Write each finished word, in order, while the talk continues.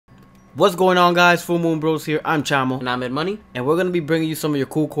What's going on, guys? Full Moon Bros here. I'm Chamo. And I'm Ed Money. And we're going to be bringing you some of your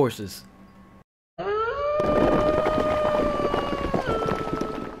cool courses.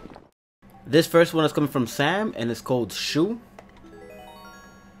 This first one is coming from Sam, and it's called Shoe.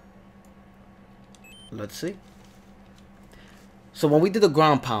 Let's see. So when we did the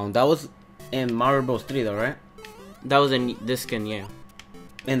ground pound, that was in Mario Bros 3 though, right? That was in this skin, yeah.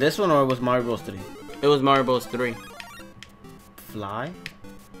 In this one, or it was Mario Bros 3? It was Mario Bros 3. Fly?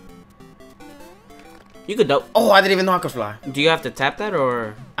 You could do. Oh, I didn't even know I could fly. Do you have to tap that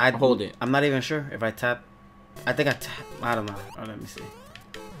or I hold it? I'm not even sure if I tap. I think I tap. I don't know. Oh, let me see.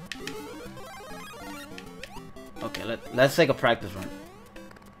 Okay, let's take a practice run.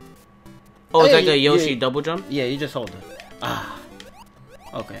 Oh, it's like a Yoshi double jump? Yeah, you just hold it. Ah.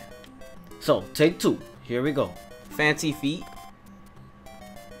 Okay. So, take 2. Here we go. Fancy feet.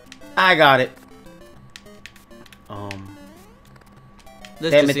 I got it.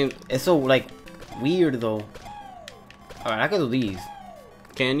 This Damn just it. It's so, like, weird, though. Alright, I can do these.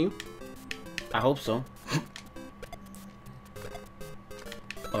 Can you? I hope so.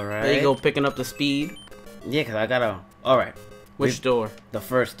 Alright. There you go, picking up the speed. Yeah, because I gotta... Alright. Which door? The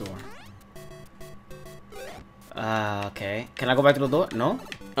first door. Okay. Can I go back to the door? No?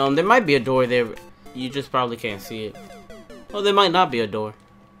 There might be a door there. You just probably can't see it. Oh, there might not be a door.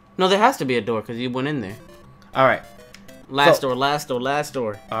 No, there has to be a door because you went in there. Alright. Last door, last door, last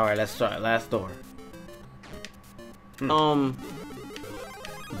door. Alright, let's start. Last door.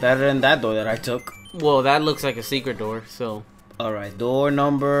 Better than that door that I took. Well, that looks like a secret door, so. Alright, door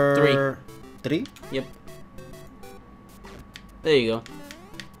number... 3? Yep. There you go.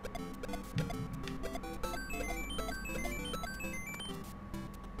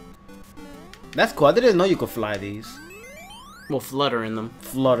 That's cool. I didn't know you could fly these. We'll flutter in them.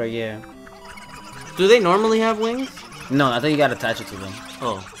 Flutter, yeah. Do they normally have wings? No, I think you gotta attach it to them.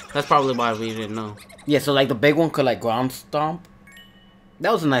 Oh, that's probably why we didn't know. Yeah, so like the big one could like ground stomp.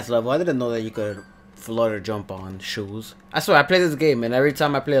 That was a nice level. I didn't know that you could flutter jump on shoes. I swear, I play this game and every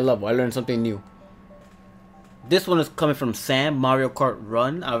time I play a level, I learn something new. This one is coming from Sam, Mario Kart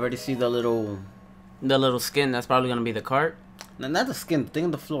Run. I already see the little... The little skin, that's probably gonna be the cart. No, not the skin, the thing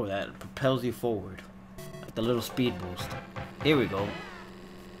on the floor that propels you forward. Like the little speed boost. Here we go.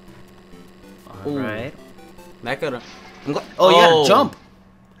 Alright. That could've... Oh, you gotta jump!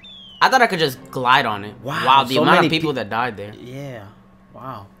 I thought I could just glide on it. Wow, the so amount of people that died there. Yeah.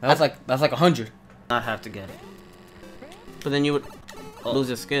 Wow. That's like 100. Not have to get it. But then you would lose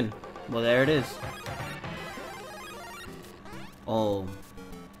your skin. Well, there it is. Oh.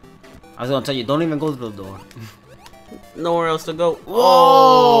 I was gonna tell you, don't even go to the door. Nowhere else to go.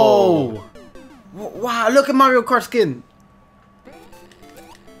 Whoa! Wow, look at Mario Kart skin.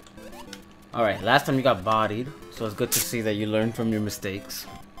 Alright, last time you got bodied, so it's good to see that you learned from your mistakes.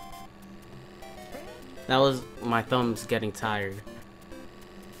 That was my thumbs getting tired.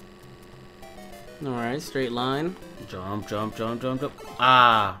 Alright, straight line. Jump, jump, jump, jump, jump.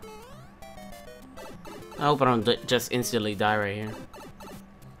 Ah! I hope I don't just instantly die right here.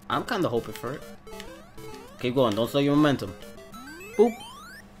 I'm kinda hoping for it. Keep going, don't slow your momentum. Boop.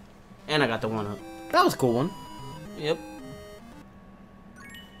 And I got the one up. That was a cool one. Yep.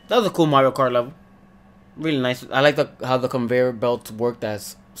 That was a cool Mario Kart level. Really nice. I like how the conveyor belts worked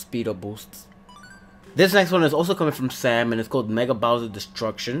as speed up boosts. This next one is also coming from Sam, and it's called Mega Bowser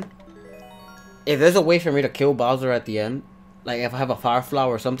Destruction. If there's a way for me to kill Bowser at the end, like if I have a fire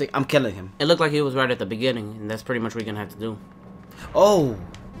flower or something, I'm killing him. It looked like he was right at the beginning, and that's pretty much what you're gonna have to do. Oh!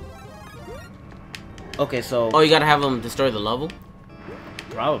 Okay, so... Oh, you gotta have him destroy the level?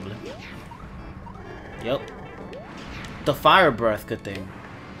 Probably. Yep. The fire breath, good thing.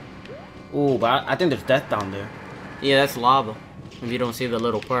 Ooh, but I think there's death down there. Yeah, that's lava. If you don't see the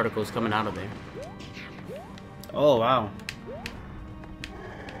little particles coming out of there. Oh, wow.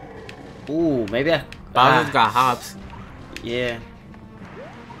 Ooh, maybe I... Bowser's got hops. Yeah.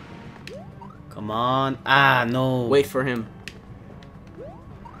 Come on. Ah, no. Wait for him.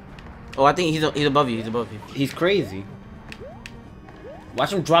 Oh, I think he's above you. He's above you. He's crazy.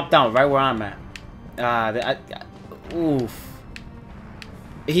 Watch him drop down right where I'm at. Oof.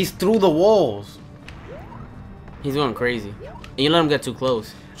 He's through the walls. He's going crazy. And you let him get too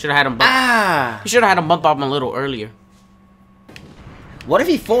close. Should have had him bump. Ah! You should have had him bump off him a little earlier. What if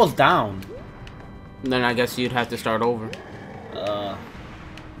he falls down? Then I guess you'd have to start over.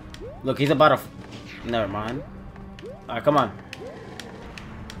 Look, he's about to... Never mind. Alright, come on.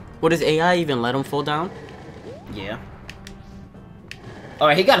 What, does AI even let him fall down? Yeah.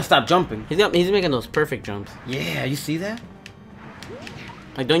 Alright, he gotta stop jumping. He's making those perfect jumps. Yeah, you see that?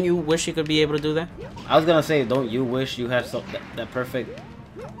 Like, don't you wish you could be able to do that? I was gonna say, don't you wish you had that perfect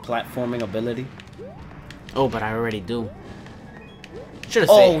platforming ability. Oh, but I already do. Should have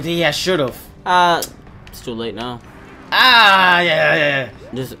Oh, saved. yeah, should have. It's too late now. Yeah.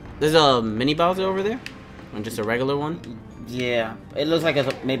 There's a mini Bowser over there? Or just a regular one? Yeah, it looks like it's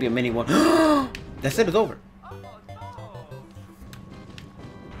maybe a mini one. That's it, it's over.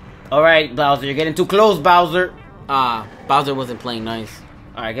 Alright, Bowser, you're getting too close, Bowser. Bowser wasn't playing nice.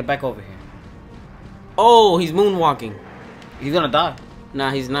 Alright, get back over here. Oh, he's moonwalking. He's gonna die.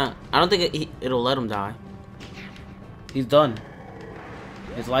 Nah, he's not. I don't think it'll let him die. He's done.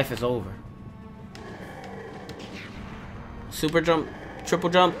 His life is over. Super jump, triple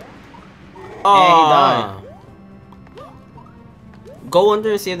jump. Oh, And he died. Go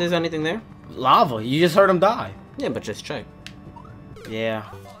under and see if there's anything there. Lava. You just heard him die. Yeah, but just check. Yeah.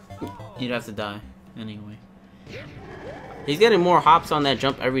 You'd have to die anyway. He's getting more hops on that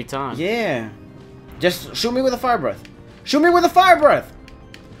jump every time. Yeah. Just shoot me with a fire breath. Shoot me with a fire breath.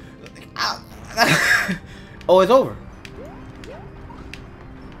 Oh, it's over.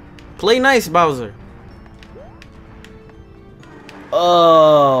 Play nice, Bowser.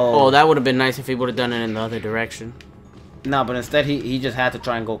 Oh. Oh, that would have been nice if he would have done it in the other direction. Nah, but instead he just had to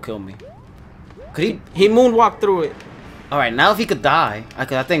try and go kill me. Could he? He moonwalked through it. All right, now if he could die, I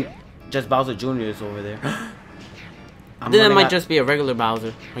think just Bowser Jr. is over there. Then it might just be a regular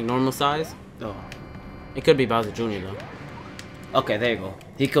Bowser, like normal size. Oh. It could be Bowser Jr. though. Okay, there you go.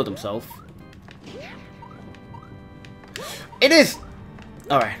 He killed himself. It is.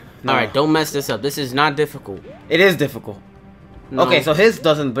 All right. No. All right, don't mess this up. This is not difficult. It is difficult. No. Okay, so his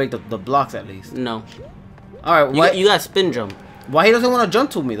doesn't break the blocks at least. No. All right, You got spin jump. Why he doesn't want to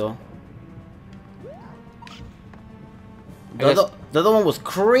jump to me though? The other one was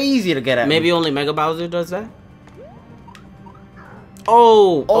crazy to get at. Maybe me. only Mega Bowser does that.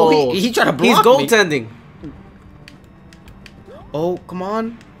 Oh, he tried to block He's me. goaltending. Oh, come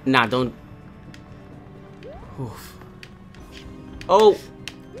on. Nah, don't. Oof. Oh.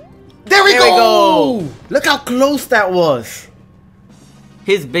 There we There we go. go. Look how close that was.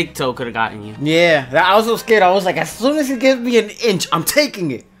 His big toe could have gotten you. Yeah, I was so scared. I was like, as soon as he gives me an inch, I'm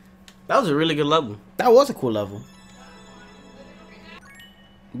taking it. That was a really good level. That was a cool level.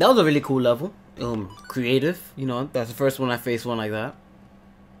 That was a really cool level. Creative. You know, that's the first one I faced one like that.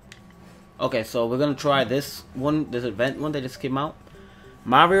 Okay, so we're gonna try this one, this event one that just came out.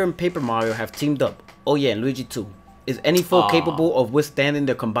 Mario and Paper Mario have teamed up. Oh yeah, and Luigi too. Is any foe capable of withstanding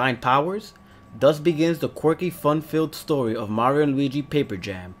their combined powers? Thus begins the quirky, fun-filled story of Mario and Luigi Paper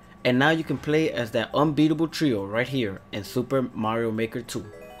Jam. And now you can play as that unbeatable trio right here in Super Mario Maker 2.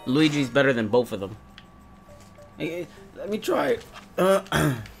 Luigi's better than both of them. Hey, let me try it.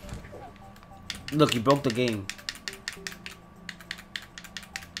 Look, he broke the game.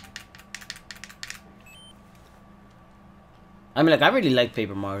 I mean, like, I really like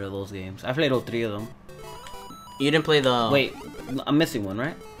Paper Mario, those games. I played all three of them. You didn't play the... Wait, I'm missing one,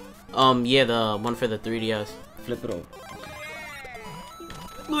 right? Yeah, the one for the 3DS. Flip it over.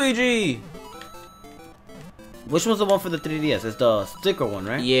 Luigi! Which one's the one for the 3DS? It's the sticker one,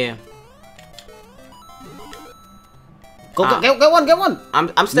 right? Yeah. Go, get one, get one!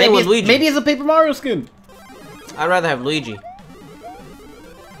 I'm staying with Luigi. Maybe it's a Paper Mario skin. I'd rather have Luigi.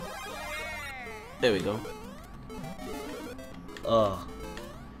 There we go.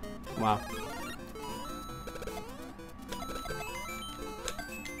 Wow.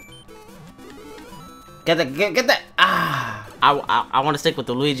 Get that! Ah! I want to stick with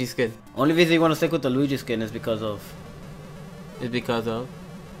the Luigi skin. Only reason you want to stick with the Luigi skin is because of... It's because of...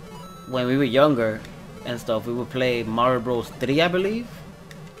 when we were younger and stuff, we would play Mario Bros 3, I believe.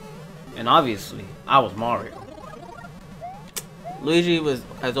 And obviously, I was Mario. Luigi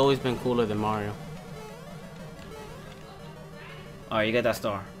has always been cooler than Mario. Alright, you get that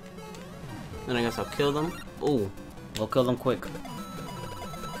star. Then I guess I'll kill them. Ooh. Go kill them quick.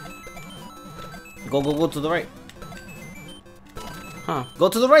 Go to the right. Huh. Go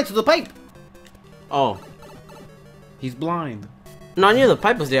to the right, to the pipe. Oh. He's blind. No, I knew the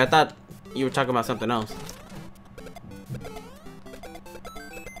pipe was there. I thought you were talking about something else.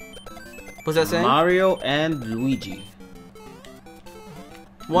 What's that saying? Mario and Luigi.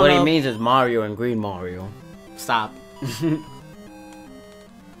 One what of... he means is Mario and Green Mario. Stop.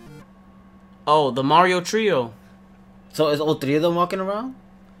 Oh, the Mario trio. So is all three of them walking around?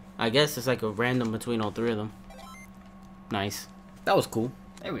 I guess it's like a random between all three of them. Nice. That was cool.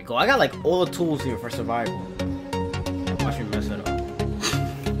 There we go. I got like all the tools here for survival. Watch me mess it up.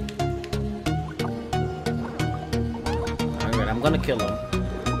 Alright, I'm gonna kill him.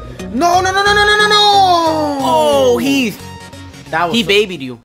 No! Oh, he That was babied you.